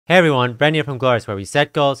Hey everyone, Brendan here from Goalorious, where we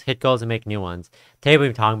set goals, hit goals, and make new ones. Today we'll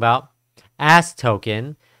be talking about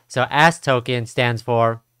token. So token stands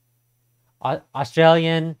for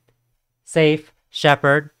Australian Safe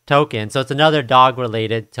Shepard token. So it's another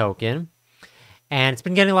dog-related token. And it's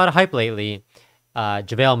been getting a lot of hype lately.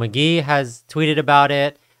 JaVale McGee has tweeted about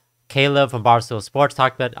it. Caleb from Barstool Sports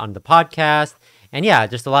talked about it on the podcast. And yeah,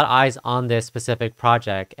 just a lot of eyes on this specific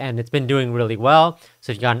project. And it's been doing really well.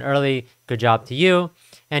 So if you got an early, good job to you.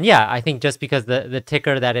 And yeah, I think just because the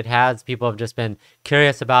ticker that it has, people have just been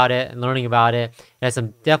curious about it and learning about it. It has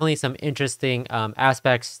definitely some interesting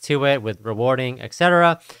aspects to it with rewarding,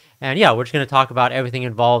 etc. And yeah, we're just going to talk about everything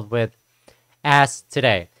involved with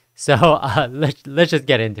today. So let's just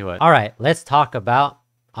get into it. All right, let's talk about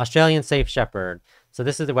Australian Safe Shepard. So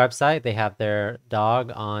this is the website. They have their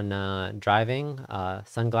dog on driving,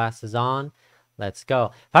 sunglasses on. Let's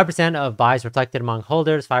go. 5% of buys reflected among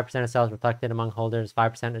holders, 5% of sales reflected among holders,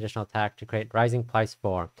 5% additional tax to create rising price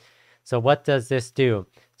for. So what does this do?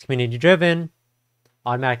 It's community driven,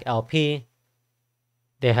 automatic LP.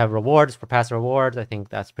 They have rewards for past rewards. I think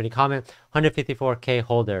that's pretty common. 154K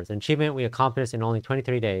holders. An achievement we accomplished in only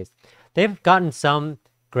 23 days. They've gotten some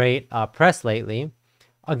great press lately.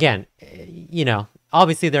 Again, you know,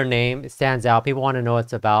 obviously their name stands out. People want to know what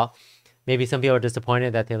it's about. Maybe some people are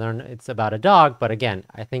disappointed that they learn it's about a dog, but again,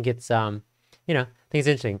 I think it's, you know, I think it's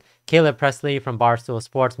interesting. Caleb Presley from Barstool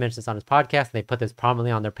Sports mentioned this on his podcast, and they put this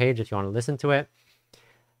prominently on their page if you want to listen to it.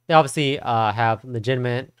 They obviously have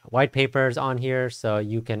legitimate white papers on here, so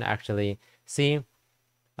you can actually see.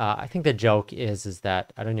 I think the joke is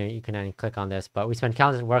that, I don't know, you can click on this, but we spent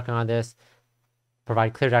countless working on this,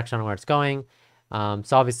 provide clear direction on where it's going.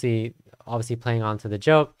 So obviously playing on to the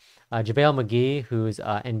joke. JaVale McGee, who's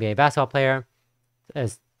an NBA basketball player,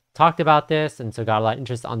 has talked about this, and so got a lot of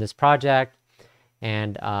interest on this project.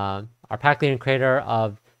 And our pack leader and creator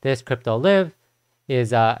of this, Crypto Live,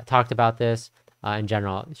 is talked about this in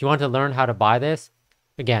general. If you want to learn how to buy this,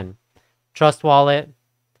 again, trust wallet,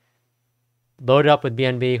 load it up with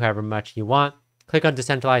BNB, however much you want. Click on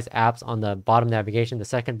decentralized apps on the bottom navigation, the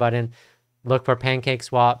second button. Look for Pancake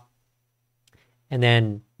Swap. And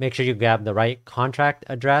then make sure you grab the right contract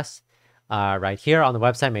address right here on the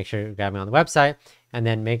website. Make sure you're grabbing on the website. And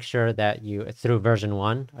then make sure that it's through version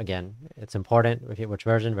 1. Again, it's important which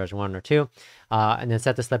version 1 or 2. And then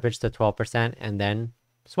set the slippage to 12% and then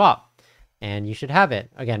swap. And you should have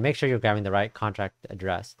it. Again, make sure you're grabbing the right contract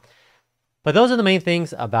address. But those are the main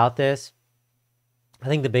things about this. I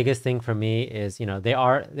think the biggest thing for me is, you know, they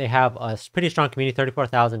have a pretty strong community,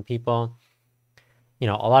 34,000 people. You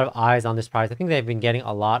know, a lot of eyes on this project. I think they've been getting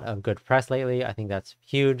a lot of good press lately. I think that's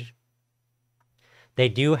huge. They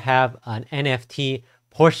do have an NFT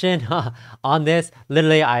portion on this.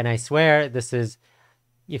 Literally, and I swear this is,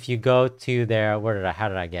 if you go to their, how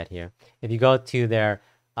did I get here? If you go to their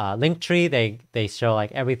link tree, they show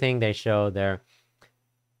like everything. They show their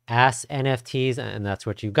NFTs, and that's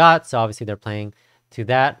what you got. So obviously they're playing to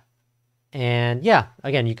that. And yeah,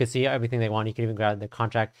 again, you can see everything they want. You can even grab the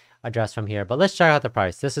contract address from here. But let's check out the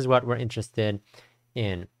price. This is what we're interested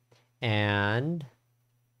in. And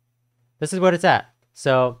this is what it's at.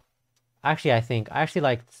 So actually, I actually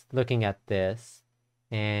like looking at this.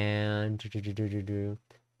 And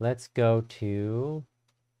let's go to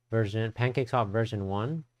Pancake Swap version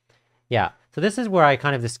 1. Yeah, so this is where I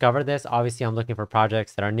kind of discovered this. Obviously, I'm looking for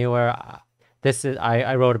projects that are newer. This is,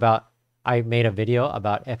 I made a video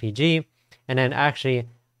about FEG. And then actually,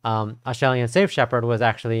 Australian Safe Shepard was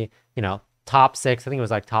actually, you know, top 6. I think it was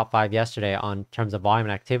like top 5 yesterday on terms of volume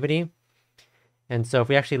and activity. And so if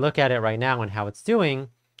we actually look at it right now and how it's doing,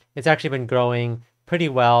 it's actually been growing pretty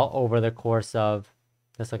well over the course of,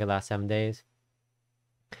 let's look at the last 7 days.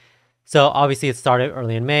 So obviously it started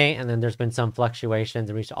early in May, and then there's been some fluctuations.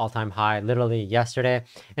 It reached an all-time high literally yesterday,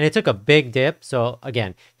 and it took a big dip. So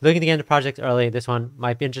again, looking to get into projects early, this one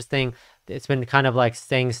might be interesting. It's been kind of like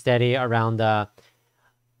staying steady around the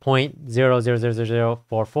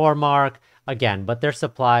 0.000044 mark again, but their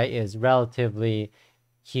supply is relatively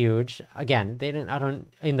huge. Again, in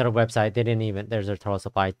their website, they didn't even, there's their total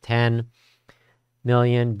supply, 10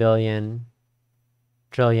 million, billion,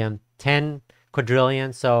 trillion, 10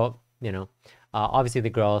 quadrillion. So, you know, obviously the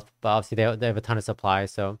growth, but obviously they have a ton of supply,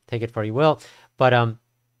 so take it for you will. But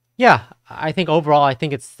yeah, I think overall, I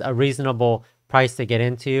think it's a reasonable price to get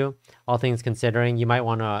into, all things considering. You might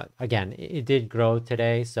want to, again, it did grow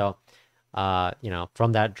today, so you know,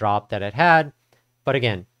 from that drop that it had. But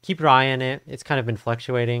again, keep your eye on it. It's kind of been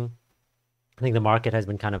fluctuating. I think the market has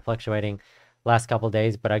been kind of fluctuating last couple of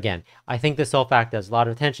days, but again, I think the sole fact there's a lot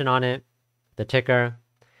of attention on it, the ticker,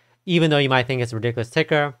 even though you might think it's a ridiculous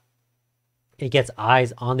ticker, it gets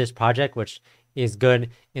eyes on this project, which is good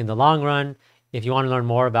in the long run. If you want to learn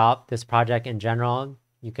more about this project in general,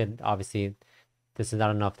 you could obviously, this is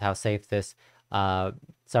not enough to how safe this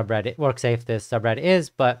subreddit, safe this subreddit is,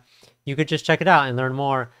 but you could just check it out and learn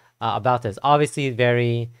more about this. Obviously,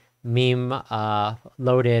 very meme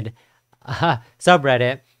loaded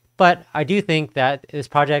subreddit, but I do think that this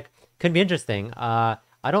project could be interesting. I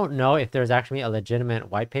don't know if there's actually a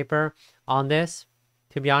legitimate white paper on this.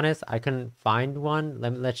 To be honest, I couldn't find one.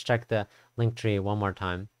 Let's check the link tree one more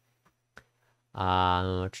time.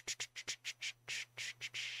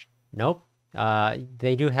 Nope.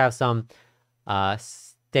 They do have some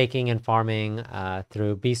staking and farming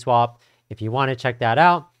through BSwap if you want to check that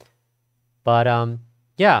out. But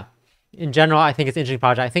yeah, in general, I think it's an interesting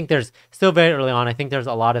project. I think there's still very early on. I think there's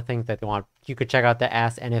a lot of things that they want. You could check out the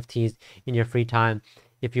Ask NFTs in your free time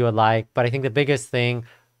if you would like. But I think the biggest thing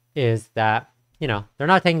is that, you know, they're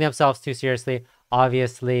not taking themselves too seriously.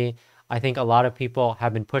 Obviously, I think a lot of people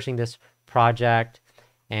have been pushing this project,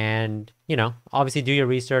 and, you know, obviously do your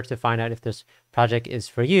research to find out if this project is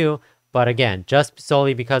for you. But again, just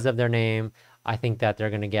solely because of their name, I think that they're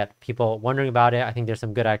going to get people wondering about it. I think there's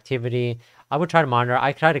some good activity. I would try to monitor.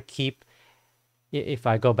 I try to keep, if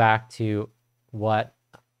I go back to what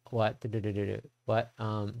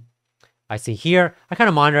I see here, I kind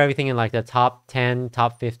of monitor everything in like the top 10,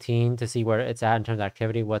 top 15 to see where it's at in terms of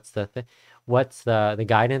activity. What's the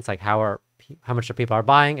guidance, like how much the people are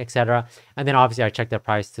buying, etc. And then obviously I check the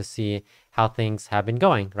price to see how things have been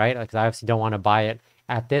going, right? Because I obviously don't want to buy it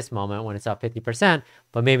at this moment when it's up 50%,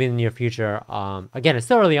 but maybe in the near future, again, it's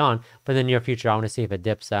still early on, but in the near future, I want to see if it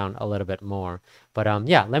dips down a little bit more. But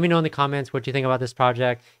yeah, let me know in the comments what you think about this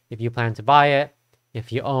project, if you plan to buy it,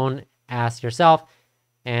 if you own, ask yourself.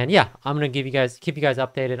 And yeah, I'm going to keep you guys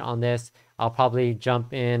updated on this. I'll probably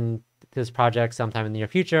jump in this project sometime in the near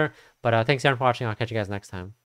future, but thanks again for watching. I'll catch you guys next time.